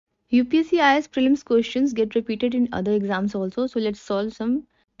UPSC IAS Prelims questions get repeated in other exams also. So let's solve some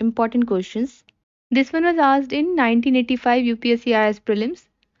important questions. This one was asked in 1985 UPSC IAS Prelims,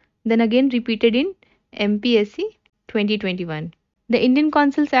 then again repeated in MPSC 2021. The Indian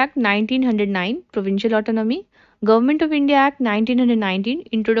Consuls Act 1909, Provincial Autonomy. Government of India Act 1919,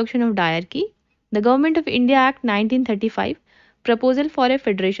 Introduction of Diarchy. The Government of India Act 1935, Proposal for a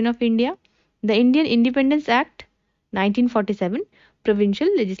Federation of India. The Indian Independence Act 1947, Provincial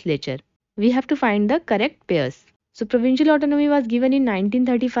Legislature. We have to find the correct pairs. So provincial autonomy was given in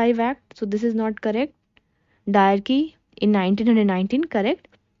 1935 Act, so this is not correct. Diarchy in 1919, correct.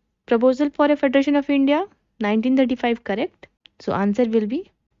 Proposal for a Federation of India 1935, correct. So answer will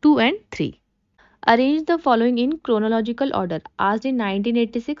be 2 and 3. Arrange the following in chronological order. Asked in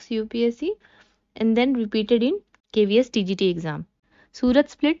 1986 UPSC and then repeated in KVS TGT exam. Surat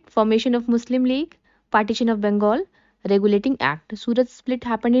split, formation of Muslim League, partition of Bengal, regulating act. Surat split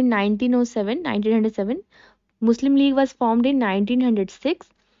happened in 1907. Muslim League was formed in 1906.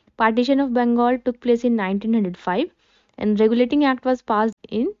 Partition of Bengal took place in 1905 and regulating act was passed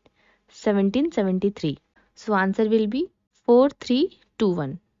in 1773. So answer will be 4, 3, 2,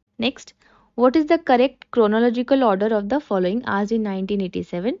 1. Next, what is the correct chronological order of the following asked in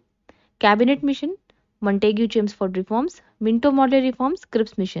 1987? Cabinet Mission, Montagu-Chelmsford Reforms, Minto-Morley Reforms,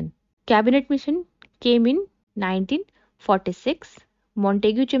 Cripps Mission. Cabinet Mission came in 1946.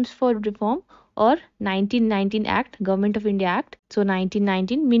 Montagu-Chelmsford Reform or 1919 Act, Government of India Act, so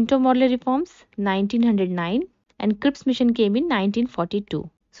 1919. Minto-Morley Reforms 1909 and Cripps Mission came in 1942.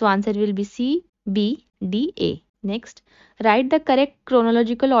 So answer will be C, B, D, A. Next, write the correct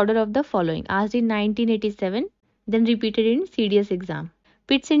chronological order of the following asked in 1987, then repeated in CDS exam.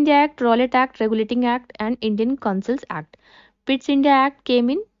 Pitt's India Act, Rowlatt Act, Regulating Act and Indian Consuls Act. Pitt's India Act came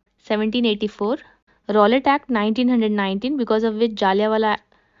in 1784. Rowlatt Act 1919, because of which Jallianwala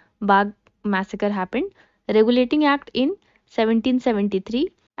Bagh massacre happened. Regulating Act in 1773,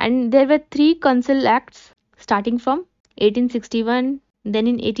 and there were 3 Consul Acts starting from 1861, then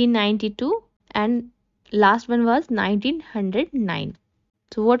in 1892 and last one was 1909.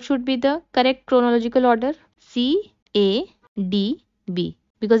 So what should be the correct chronological order? C, A, D, B.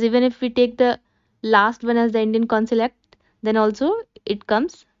 Because even if we take the last one as the Indian Consul Act, then also it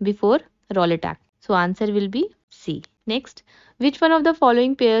comes before Rowlatt Act. So answer will be C. Next, which one of the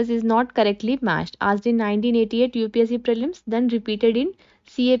following pairs is not correctly matched? Asked in 1988 UPSC Prelims, then repeated in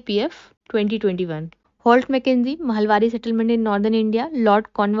CAPF 2021. Holt-Mackenzie, Mahalwari settlement in northern India,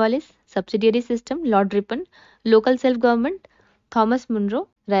 Lord Cornwallis, subsidiary system, Lord Ripon, local self-government, Thomas Munro,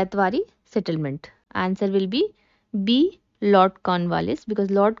 Rayatwari settlement. Answer will be B, Lord Cornwallis, because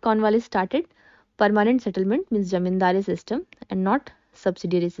Lord Cornwallis started permanent settlement, means Jamindari system and not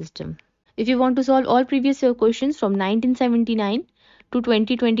subsidiary system. If you want to solve all previous year questions from 1979 to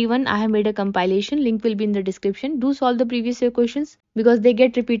 2021, I have made a compilation. Link will be in the description. Do solve the previous year questions because they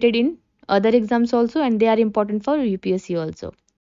get repeated in other exams also and they are important for UPSC also.